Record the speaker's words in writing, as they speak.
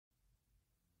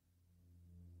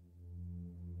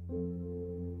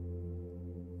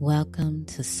Welcome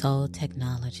to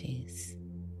Soultechnologies.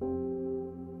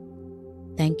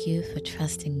 Thank you for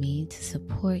trusting me to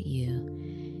support you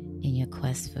in your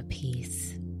quest for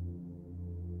peace.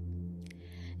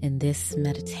 In this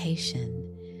meditation,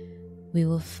 we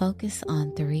will focus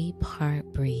on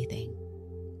 3-part breathing,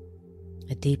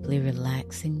 a deeply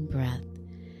relaxing breath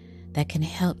that can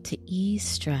help to ease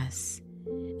stress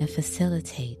and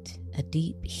facilitate a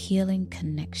deep healing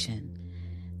connection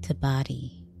to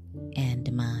body and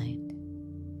mind.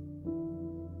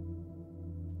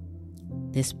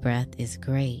 This breath is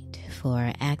great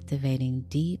for activating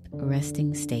deep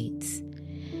resting states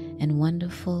and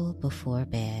wonderful before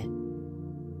bed.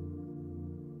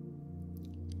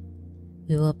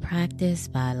 We will practice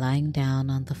by lying down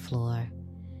on the floor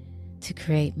to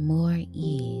create more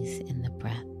ease in the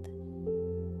breath.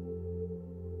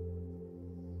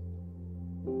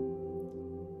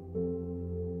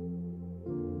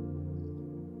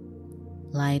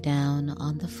 Lie down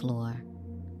on the floor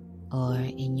or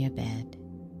in your bed.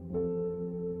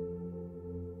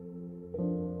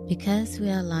 Because we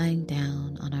are lying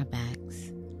down on our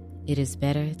backs, it is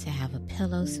better to have a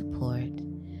pillow support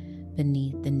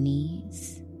beneath the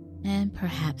knees and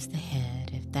perhaps the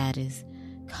head if that is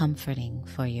comforting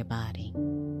for your body.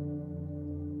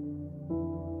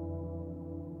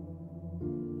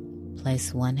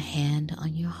 Place one hand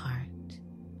on your heart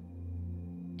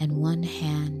and one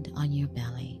hand on your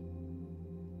belly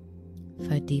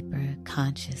for a deeper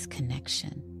conscious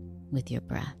connection with your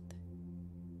breath.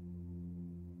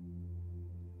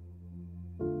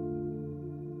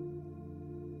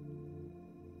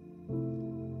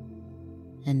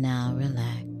 And now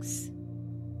relax.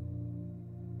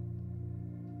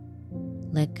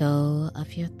 Let go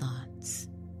of your thoughts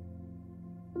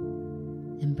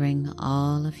and bring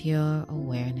all of your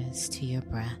awareness to your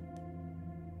breath.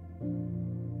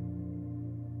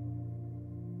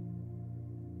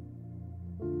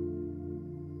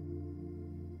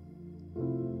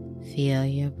 Feel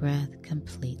your breath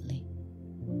completely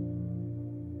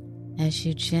as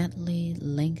you gently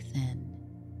lengthen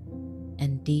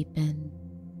and deepen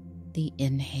the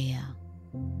inhale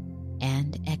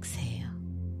and exhale,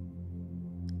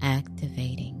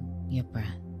 activating your breath.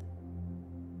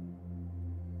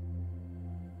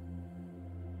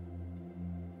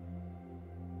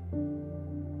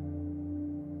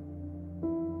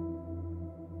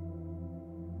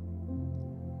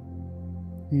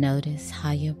 Notice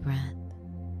how your breath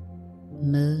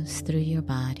moves through your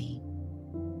body.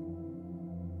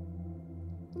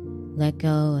 Let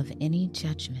go of any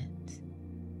judgment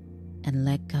and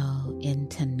let go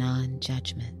into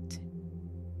non-judgment.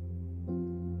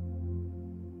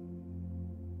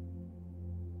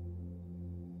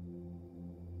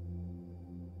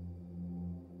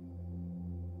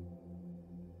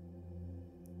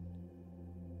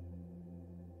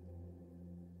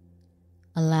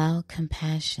 Allow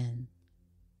compassion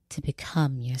to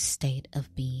become your state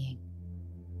of being,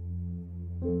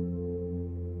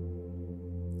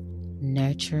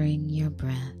 nurturing your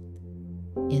breath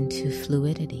into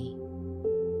fluidity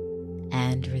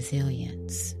and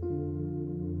resilience.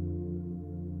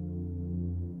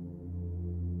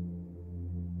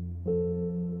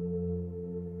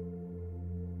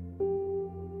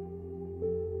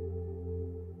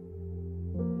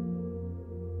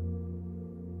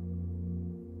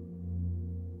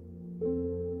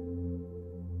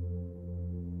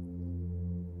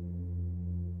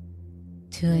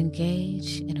 To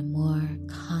engage in a more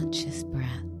conscious breath,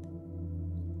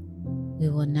 we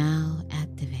will now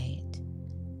activate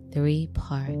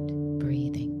 3-part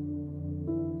breathing.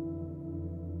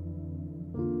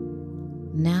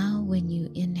 Now when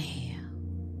you inhale,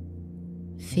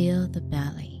 feel the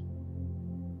belly,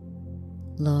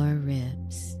 lower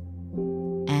ribs,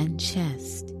 and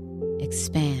chest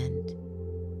expand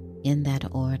in that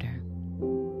order.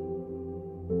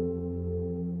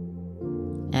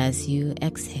 As you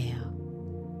exhale,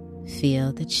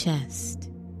 feel the chest,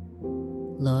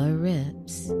 lower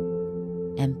ribs,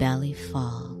 and belly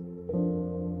fall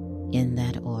in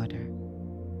that order.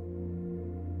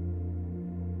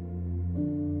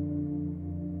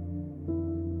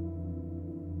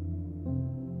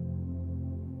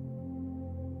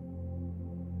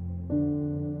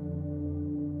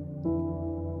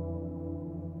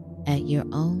 At your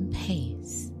own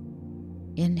pace,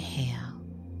 inhale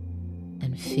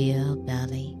and feel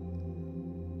belly,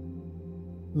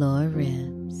 lower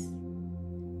ribs,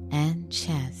 and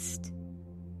chest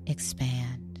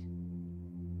expand.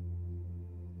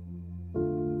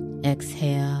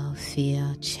 Exhale,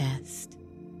 feel chest,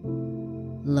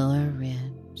 lower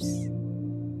ribs,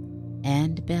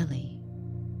 and belly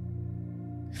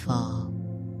fall.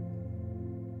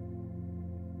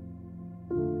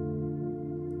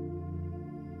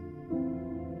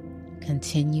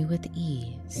 continue with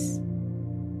ease,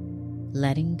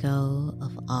 letting go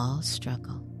of all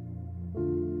struggle.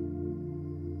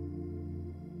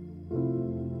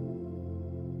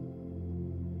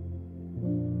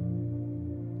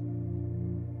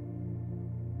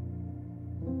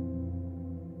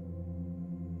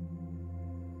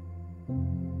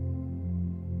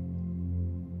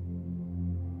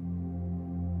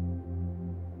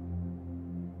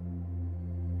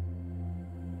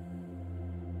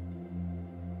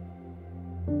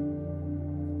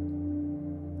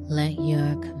 Let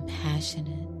your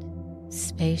compassionate,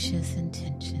 spacious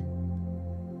intention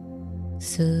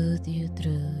soothe you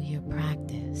through your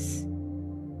practice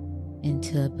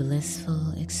into a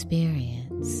blissful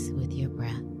experience with your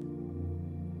breath.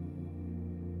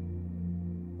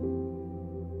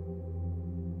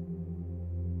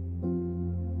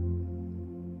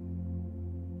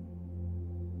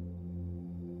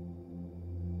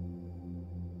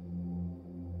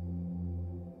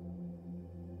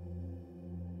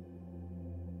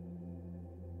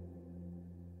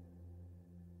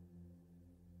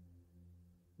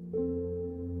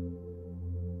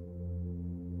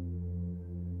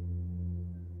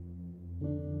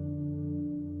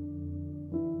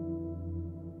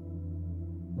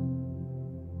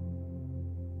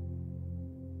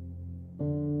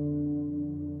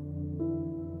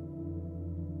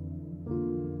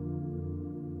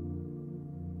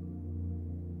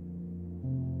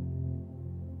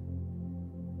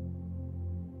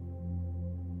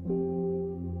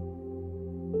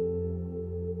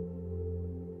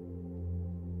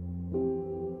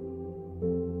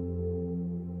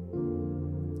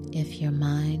 If your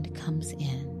mind comes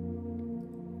in,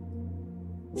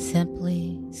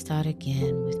 simply start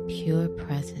again with pure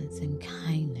presence and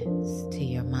kindness to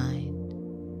your mind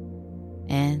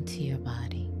and to your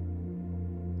body.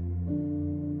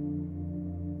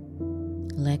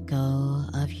 Let go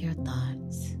of your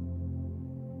thoughts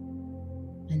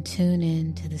and tune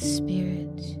in to the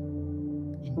spirit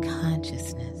and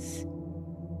consciousness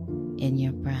in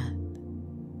your breath.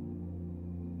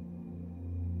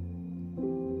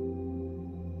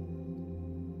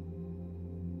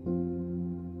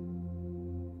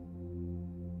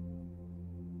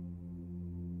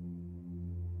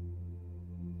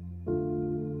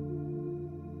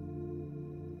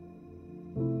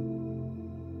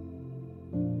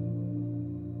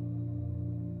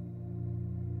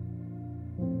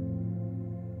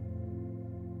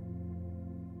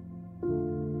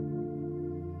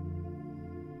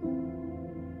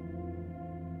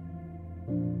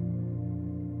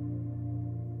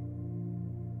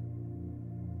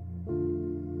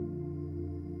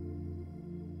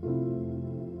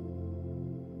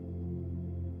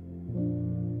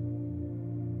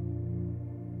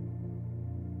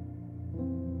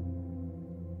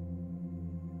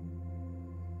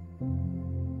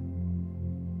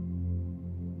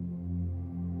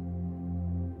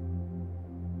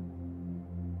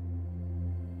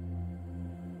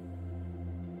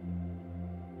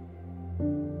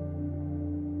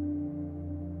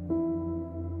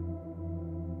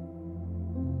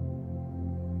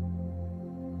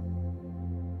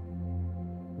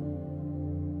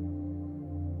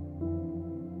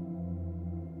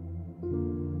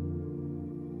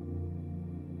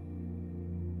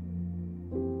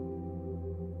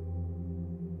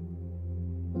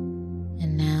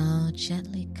 And now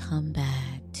gently come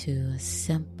back to a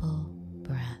simple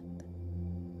breath,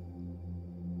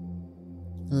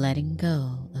 letting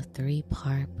go of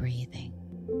three-part breathing.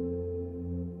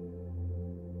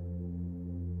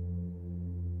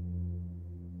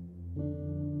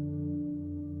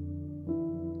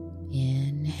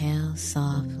 Inhale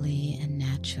softly and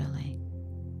naturally.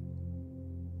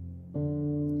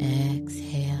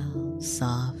 Exhale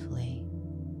softly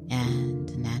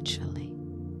and naturally.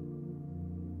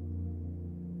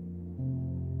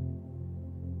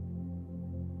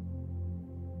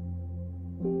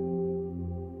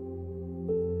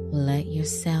 Let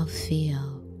yourself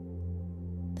feel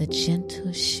the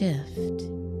gentle shift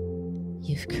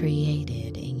you've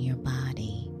created in your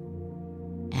body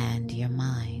and your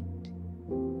mind.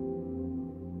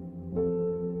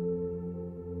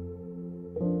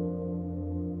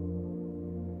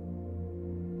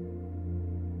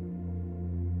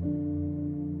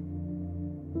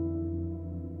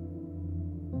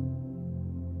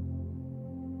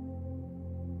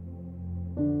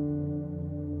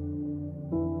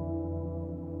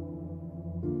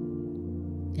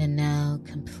 And now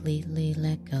completely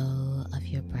let go of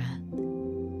your breath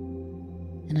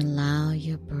and allow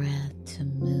your breath to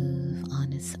move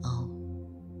on its own.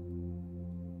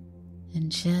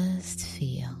 And just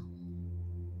feel.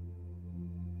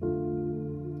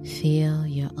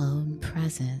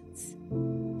 presence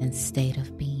and state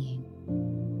of being.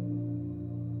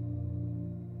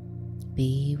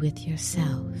 Be with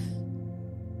yourself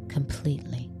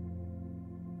completely.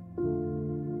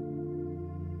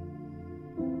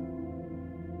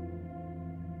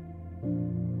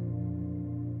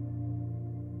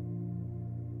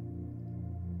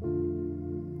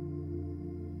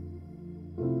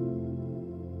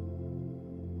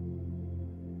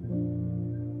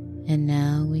 And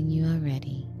now, when you are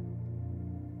ready,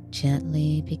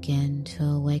 gently begin to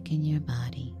awaken your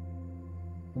body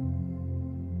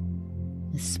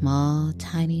with small,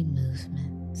 tiny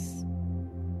movements,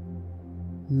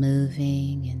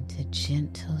 moving into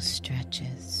gentle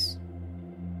stretches,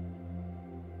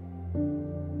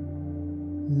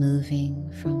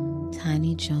 moving from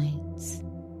tiny joints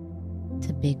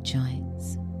to big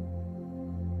joints,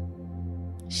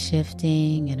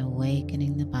 shifting and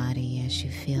awakening the body as you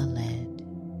feel led.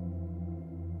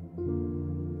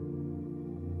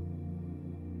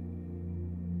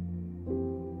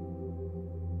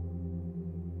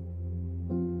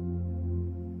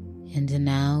 And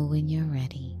now, when you're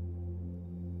ready,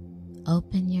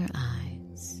 open your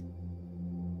eyes.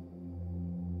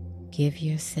 Give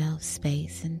yourself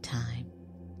space and time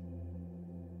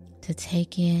to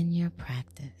take in your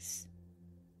practice,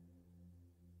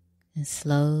 and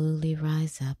slowly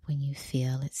rise up when you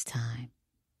feel it's time.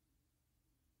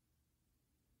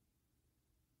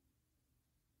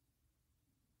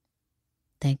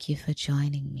 Thank you for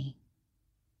joining me.